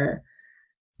other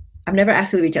I've never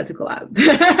actually reached out to collab.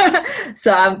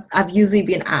 So I've usually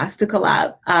been asked to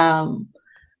collab.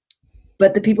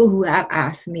 But the people who have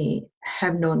asked me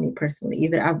have known me personally.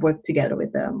 Either I've worked together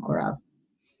with them or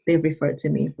they've referred to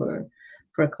me for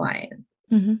a client.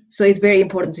 Mm-hmm. So it's very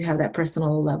important to have that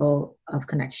personal level of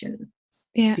connection.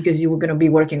 Yeah. Because you were going to be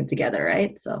working together,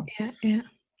 right? So yeah.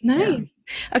 Nice. Yeah.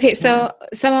 Okay, so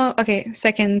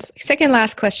second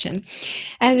last question.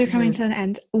 As we're coming to an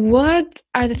end, what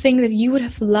are the things that you would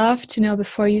have loved to know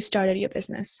before you started your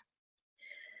business?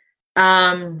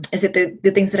 Is it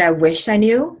the things that I wish I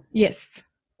knew? Yes.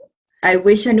 I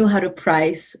wish I knew how to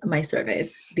price my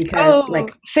service because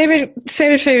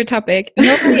favorite topic.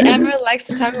 Nobody ever likes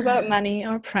to talk about money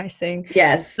or pricing.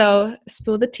 Yes. So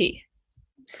spill the tea.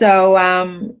 So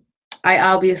I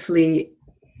obviously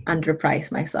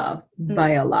underpriced myself by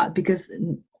a lot because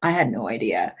I had no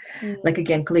idea. Like,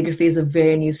 again, calligraphy is a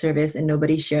very new service and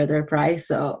nobody shared their price.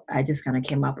 So I just kind of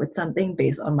came up with something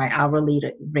based on my hourly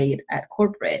rate at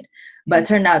corporate. But it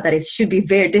turned out that it should be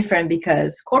very different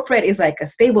because corporate is like a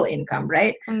stable income,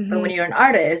 right? But when you're an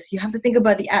artist, you have to think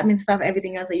about the admin stuff,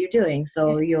 everything else that you're doing.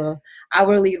 So your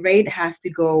hourly rate has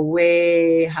to go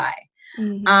way high.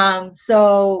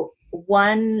 So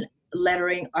one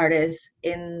lettering artist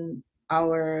in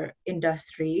our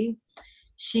industry,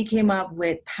 she came up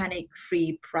with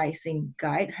panic-free pricing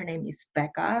guide. Her name is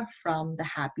Becca from the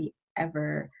Happy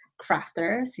Ever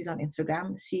Crafter. She's on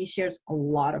Instagram. She shares a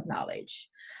lot of knowledge,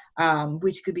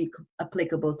 which could be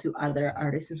applicable to other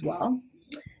artists as well.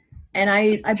 And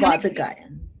I bought the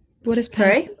guide. What is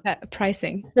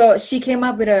pricing? So she came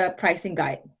up with a pricing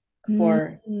guide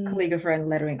for calligrapher and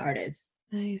lettering artists.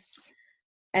 Nice.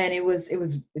 And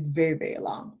it's very, very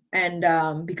long.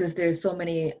 And because there's so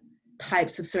many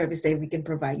types of service that we can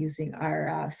provide using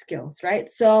our skills, right?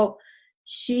 So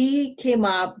she came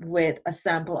up with a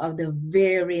sample of the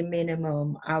very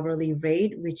minimum hourly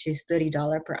rate, which is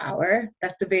 $30 per hour.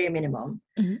 That's the very minimum.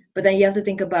 But then you have to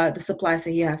think about the supplies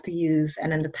that you have to use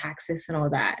and then the taxes and all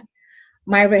that.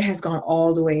 My rate has gone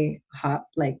all the way up,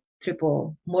 like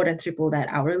more than triple that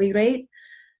hourly rate.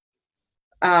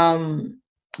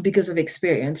 Because of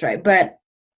experience, right? But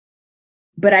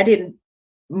I didn't.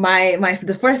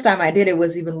 The first time I did it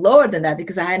was even lower than that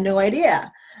because I had no idea.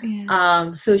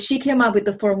 Yeah. So she came up with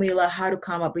the formula how to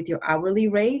come up with your hourly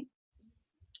rate,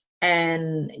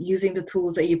 and using the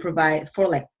tools that you provide for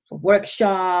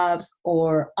workshops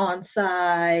or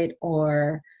on-site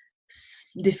or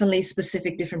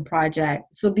different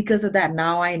projects. So because of that,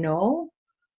 now I know.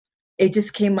 It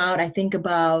just came out, I think,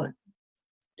 about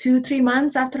 2-3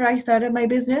 months after I started my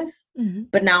business.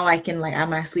 But now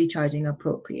I'm actually charging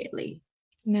appropriately.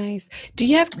 Nice. Do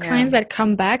you have clients that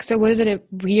come back? So was it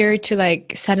weird to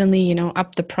suddenly,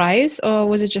 up the price, or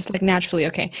was it just naturally,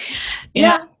 okay?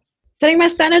 Setting my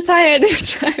standards higher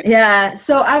this time. Yeah.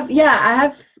 So I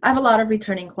have a lot of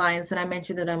returning clients, and I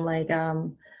mentioned that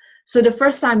I'm so the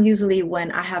first time, usually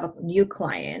when I have a new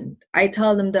client, I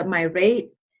tell them that my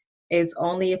rate is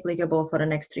only applicable for the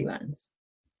next 3 months.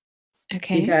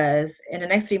 Okay. Because in the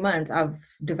next 3 months, I've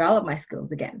developed my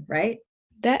skills again, right?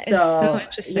 That is so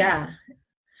interesting. Yeah.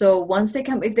 So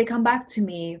if they come back to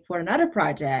me for another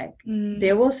project,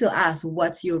 they will still ask,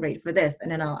 what's your rate for this? And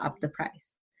then I'll up the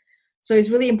price. So it's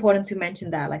really important to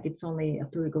mention that, it's only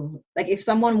applicable. If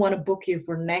someone want to book you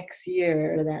for next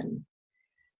year, then,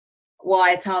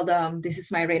 I tell them this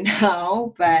is my rate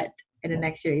now, but in the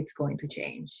next year, it's going to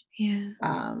change. Yeah.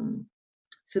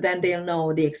 So then they'll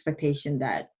know the expectation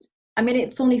that,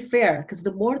 it's only fair because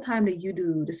the more time that you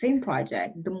do the same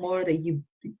project,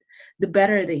 the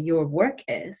better that your work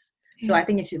is. Yeah. So I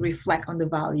think it should reflect on the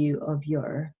value of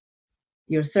your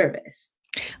service.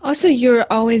 Also, you're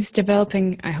always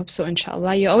developing, I hope so,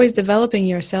 inshallah. You're always developing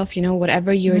yourself,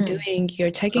 whatever you're doing, you're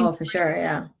taking for sure,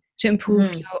 yeah. to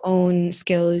improve your own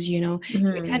skills, you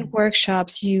attend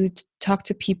workshops, you talk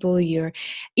to people,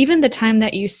 even the time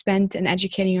that you spent in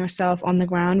educating yourself on the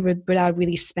ground without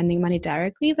really spending money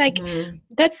directly,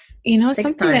 that's,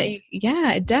 something time.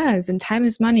 that it does. And time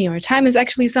is money, or time is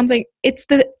actually something, it's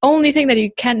the only thing that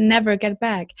you can never get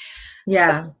back.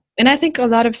 Yeah. And I think a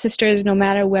lot of sisters, no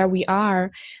matter where we are,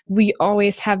 we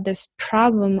always have this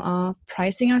problem of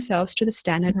pricing ourselves to the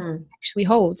standard we actually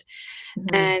hold.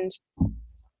 And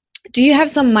do you have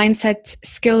some mindset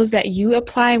skills that you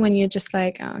apply when you're just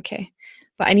okay,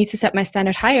 but I need to set my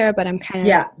standard higher, but I'm kind of...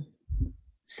 Yeah.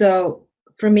 So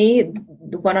for me,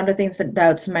 one of the things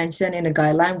that's mentioned in a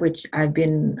guideline, which I've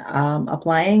been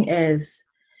applying, is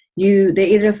they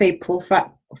either pay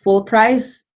full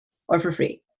price or for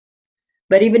free.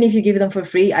 But even if you give them for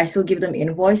free, I still give them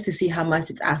invoice to see how much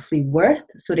it's actually worth,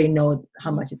 so they know how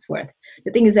much it's worth.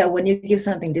 The thing is that when you give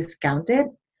something discounted,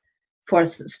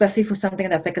 especially for something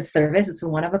that's like a service, it's a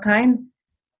one of a kind,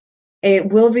 it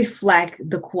will reflect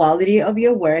the quality of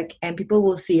your work, and people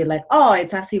will see it like, oh,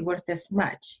 it's actually worth this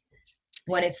much,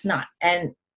 when it's not.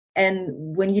 And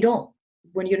when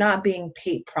you're not being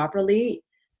paid properly,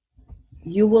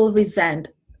 you will resent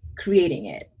creating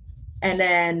it. And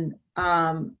then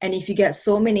and if you get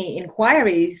so many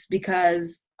inquiries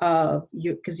because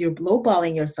you're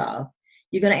lowballing yourself,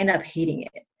 you're gonna end up hating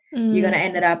it. You're gonna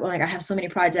end up like, I have so many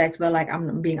projects, but like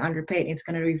I'm being underpaid. It's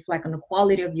gonna reflect on the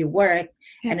quality of your work,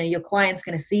 and then your client's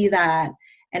gonna see that,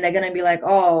 and they're gonna be like,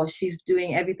 oh, she's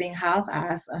doing everything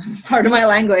half-ass, part of my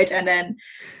language, and then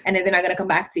they're not gonna come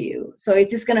back to you. So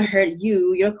it's just gonna hurt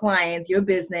you, your clients, your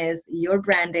business, your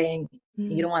branding.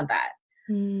 You don't want that.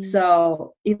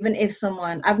 So even if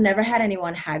I've never had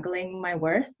anyone haggling my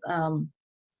worth.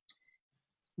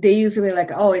 They usually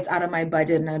like, oh, it's out of my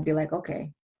budget, and I'd be like,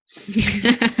 okay.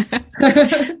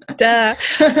 Duh.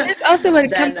 It's also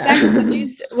what comes back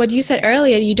to what you said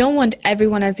earlier. You don't want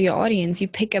everyone as your audience. You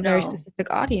pick a very specific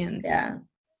audience.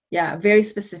 Yeah, very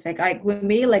specific. Like with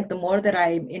me, like the more that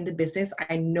I'm in the business,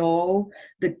 I know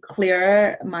the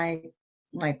clearer my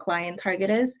client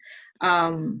target is.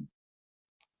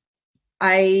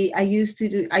 I used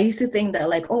to think that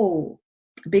like, oh,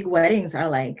 big weddings are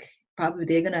like, probably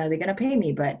they're gonna pay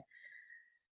me, but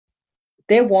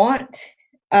they won't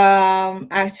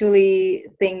actually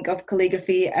think of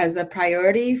calligraphy as a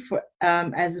priority for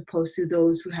as opposed to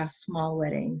those who have small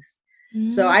weddings.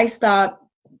 So I stopped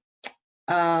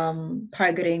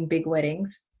targeting big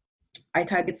weddings. I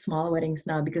target small weddings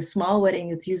now, because small wedding,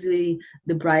 it's usually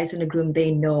the bride and the groom, they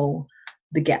know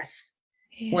the guests.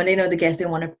 When they know the guests, they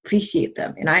want to appreciate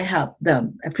them, and I help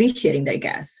them appreciating their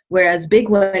guests. Whereas big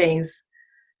weddings,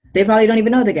 they probably don't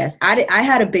even know the guests. I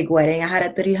had a big wedding. I had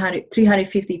a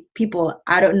 350 people.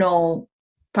 I don't know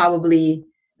probably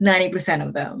 90%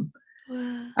 of them.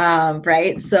 Wow.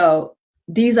 Right? So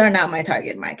these are not my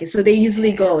target market. So they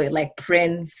usually go with like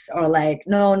prints, or like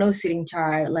no seating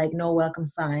chart, like no welcome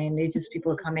sign. It's just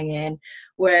people coming in.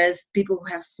 Whereas people who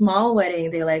have small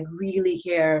wedding, they like really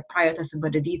care, prioritize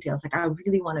about the details. Like, I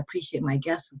really want to appreciate my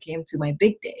guests who came to my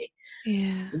big day.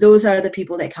 Yeah. Those are the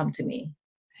people that come to me.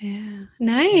 Yeah.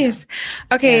 Nice.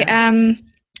 Yeah. Okay.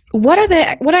 What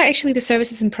are actually the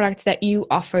services and products that you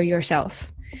offer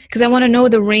yourself? Because I want to know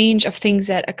the range of things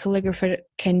that a calligrapher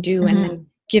can do, and then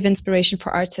give inspiration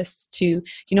for artists to,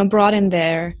 broaden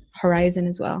their horizon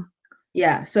as well.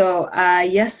 Yeah. So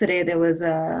yesterday there was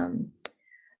a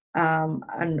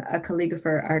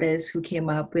calligrapher artist who came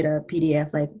up with a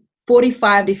PDF, like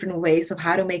 45 different ways of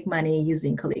how to make money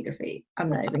using calligraphy.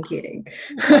 I'm not even kidding.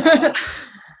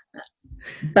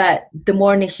 But the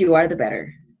more niche you are, the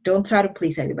better. Don't try to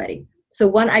please everybody. So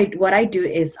what I do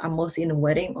is I'm mostly in a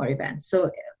wedding or events.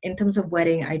 So in terms of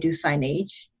wedding, I do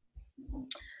signage.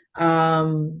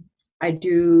 I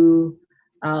do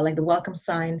like the welcome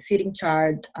sign, seating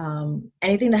chart,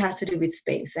 anything that has to do with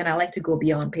space. And I like to go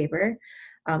beyond paper,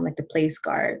 like the place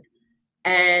card.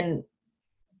 And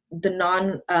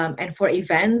and for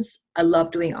events, I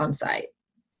love doing on-site,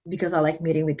 because I like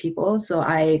meeting with people. So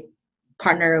I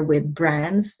partner with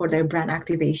brands for their brand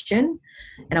activation,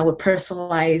 and I would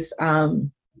personalize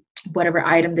whatever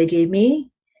item they gave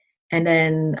me, and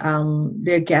then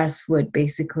their guests would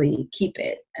basically keep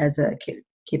it as a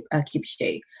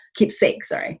keepsake.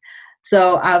 Sorry.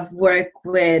 So I've worked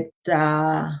with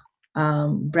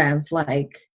brands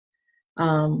like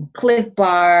Cliff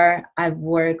Bar. I've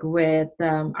worked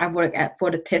for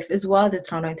the TIFF as well, the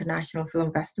Toronto International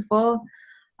Film Festival,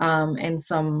 and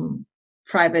some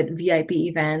private VIP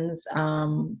events.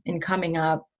 And coming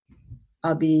up,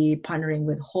 I'll be partnering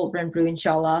with Holt Renfrew,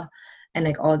 inshallah, and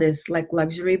like all this like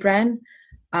luxury brand.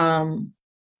 And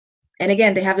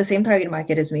again, they have the same target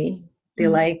market as me. They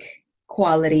like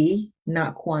quality,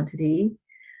 not quantity.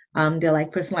 They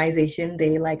like personalization.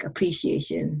 They like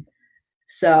appreciation.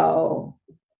 So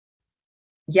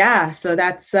yeah, so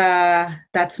that's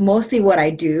mostly what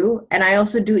I do. And I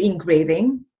also do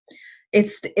engraving.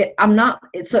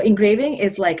 So engraving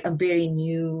is like a very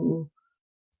new,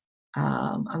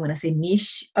 I'm going to say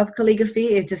niche of calligraphy.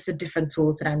 It's just the different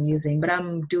tools that I'm using, but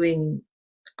I'm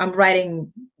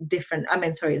writing different,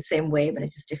 the same way, but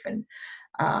it's just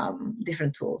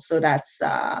different tools. So that's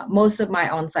most of my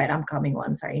on-site upcoming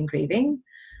ones are engraving.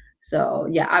 So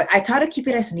yeah, I try to keep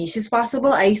it as niche as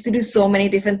possible. I used to do so many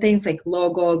different things like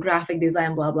logo, graphic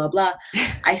design, blah, blah, blah.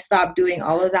 I stopped doing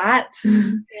all of that.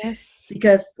 Yes.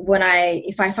 Because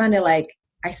if I find it like,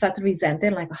 I start to resent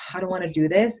it, like, oh, I don't want to do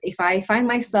this. If I find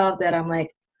myself that I'm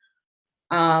like,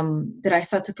 that I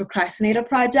start to procrastinate a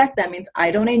project, that means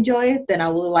I don't enjoy it, then I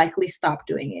will likely stop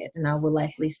doing it. And I will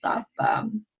likely stop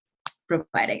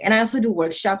providing. And I also do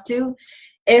workshop too,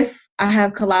 if I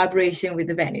have collaboration with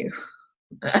the venue.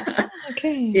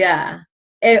 Okay. Yeah.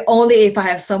 Only if I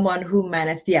have someone who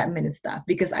manages the admin stuff,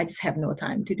 because I just have no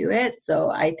time to do it. So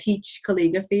I teach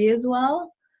calligraphy as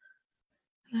well.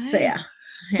 Nice. So yeah.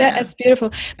 That's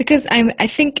beautiful, because I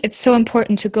think it's so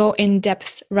important to go in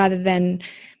depth rather than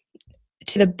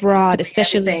to the broad,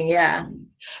 especially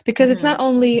because it's not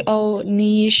only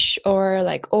niche or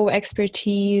like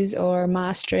expertise or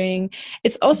mastering.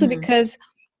 It's also because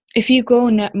if you go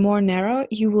more narrow,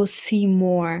 you will see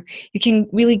more. You can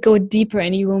really go deeper,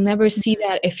 and you will never see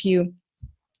that if you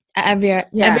everywhere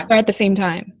at the same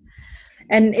time.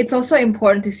 And it's also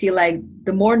important to see, like,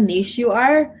 the more niche you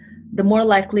are, the more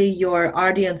likely your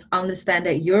audience understand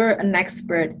that you're an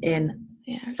expert in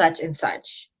such and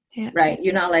such. Right?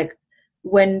 You're not like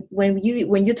when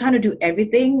you're trying to do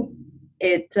everything,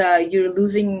 you're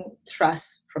losing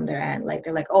trust from their end. Like,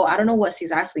 they're like, oh, I don't know what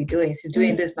she's actually doing. She's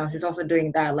doing this now. She's also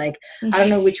doing that. Like, I don't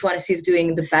know which one she's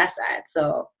doing the best at.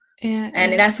 So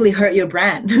it actually hurt your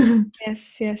brand.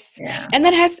 Yes. And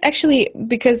that has actually,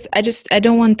 because I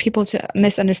don't want people to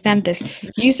misunderstand this.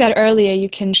 You said earlier you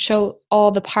can show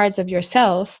all the parts of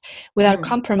yourself without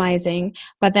compromising,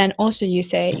 but then also you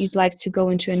say you'd like to go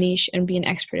into a niche and be an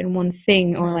expert in one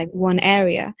thing or like one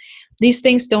area. These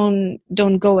things don't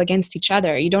go against each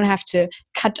other. You don't have to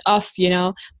cut off,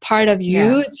 part of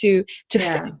you to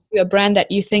fit into a brand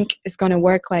that you think is going to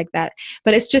work like that.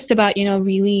 But it's just about,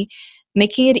 really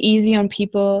making it easy on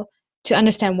people to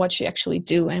understand what you actually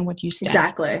do and what you stand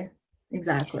for.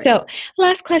 Exactly. So,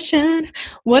 last question.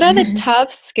 What are the top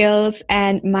skills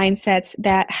and mindsets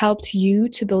that helped you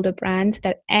to build a brand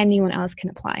that anyone else can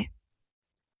apply?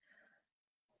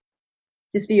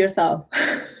 Just be yourself.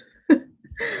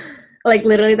 Like,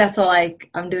 literally, that's all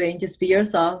I'm doing. Just be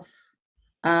yourself.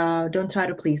 Don't try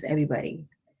to please everybody.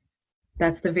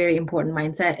 That's the very important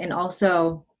mindset. And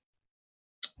also,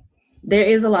 there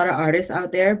is a lot of artists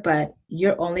out there, but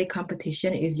your only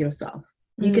competition is yourself.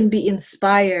 You can be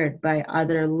inspired by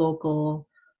other local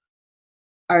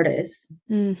artists,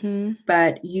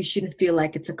 but you shouldn't feel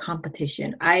like it's a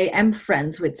competition. I am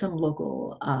friends with some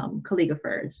local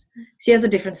calligraphers. She has a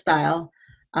different style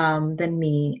than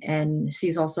me, and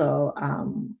she's also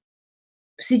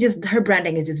her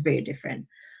branding is just very different.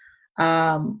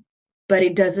 But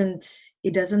it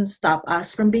doesn't stop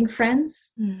us from being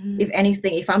friends. If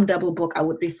anything, if I'm double booked, I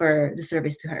would refer the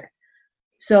service to her.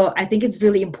 So I think it's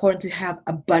really important to have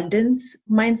abundance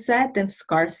mindset than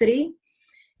scarcity.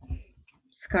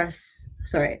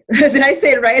 Sorry, did I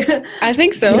say it right? I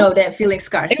think so. That feeling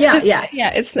scarce. Yeah,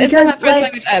 it's not my first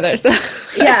language either. So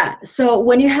so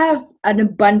when you have an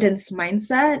abundance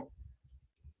mindset,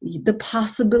 the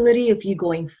possibility of you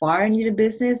going far in your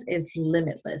business is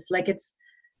limitless. Like, it's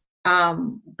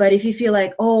but if you feel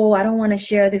like, oh, I don't want to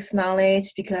share this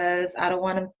knowledge because I don't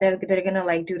want them, they're gonna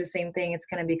like do the same thing, it's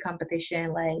gonna be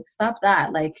competition, like, stop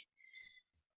that. Like,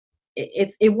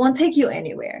 it won't take you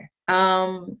anywhere.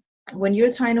 When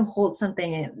you're trying to hold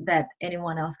something that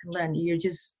anyone else can learn,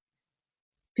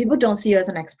 people don't see you as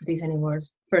an expertise anymore,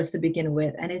 first, to begin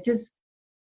with. And it's just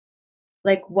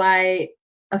like, why?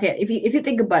 Okay, if you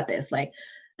think about this, like,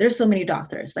 there's so many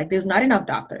doctors, like, there's not enough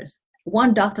doctors.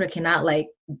 One doctor cannot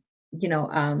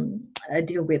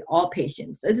deal with all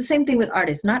patients. It's the same thing with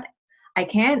artists. I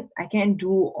can't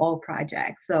do all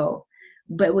projects. So,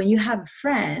 but when you have a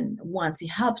friend, once it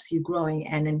helps you growing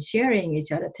and then sharing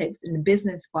each other tips in the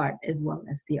business part as well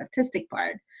as the artistic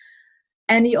part,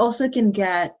 and you also can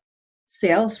get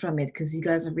sales from it because you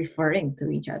guys are referring to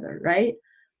each other, right?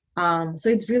 So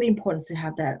it's really important to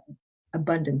have that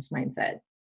abundance mindset.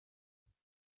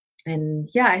 And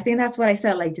I think that's what I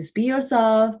said. Like, just be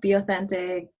yourself, be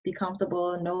authentic, be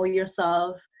comfortable, know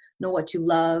yourself, know what you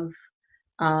love,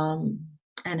 and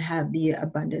have the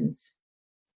abundance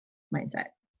mindset.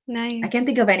 Nice. I can't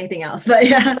think of anything else, but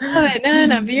yeah.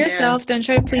 No. Be yourself. Don't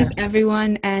try to please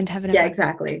everyone, and have an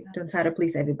exactly. Don't try to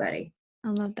please everybody. I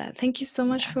love that. Thank you so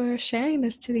much for sharing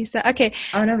this, Talisa. Okay.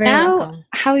 Oh, no, very now, welcome.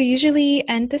 How we usually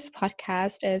end this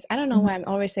podcast is, I don't know why I'm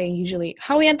always saying usually,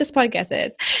 how we end this podcast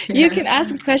is, you can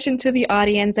ask a question to the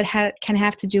audience that can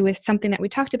have to do with something that we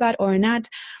talked about or not.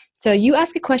 So you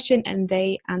ask a question and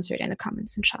they answer it in the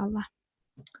comments, inshallah.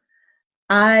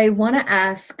 I want to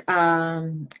ask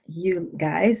you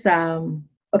guys,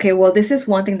 okay, well, this is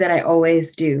one thing that I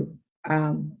always do.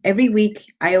 Every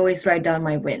week, I always write down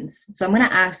my wins. So I'm going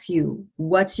to ask you,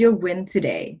 what's your win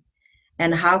today?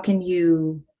 And how can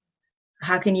you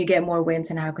get more wins,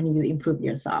 and how can you improve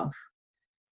yourself?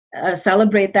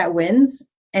 Celebrate that wins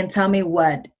and tell me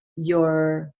what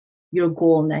your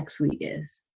goal next week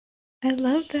is. I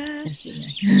love that. Yes,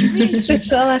 yeah.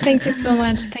 Inshallah, thank you so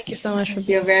much. Thank you so much for being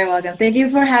You're very welcome. Thank you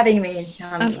for having me. Of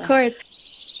Alhamdulillah. course.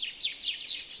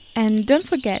 And don't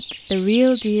forget, the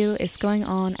real deal is going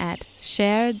on at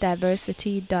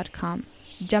sharediversity.com.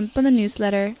 Jump on the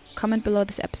newsletter, comment below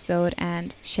this episode,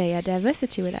 and share your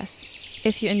diversity with us.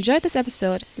 If you enjoyed this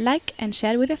episode, like and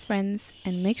share it with your friends,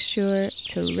 and make sure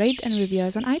to rate and review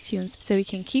us on iTunes so we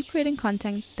can keep creating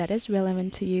content that is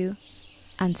relevant to you.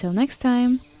 Until next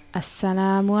time,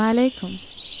 Assalamu alaikum.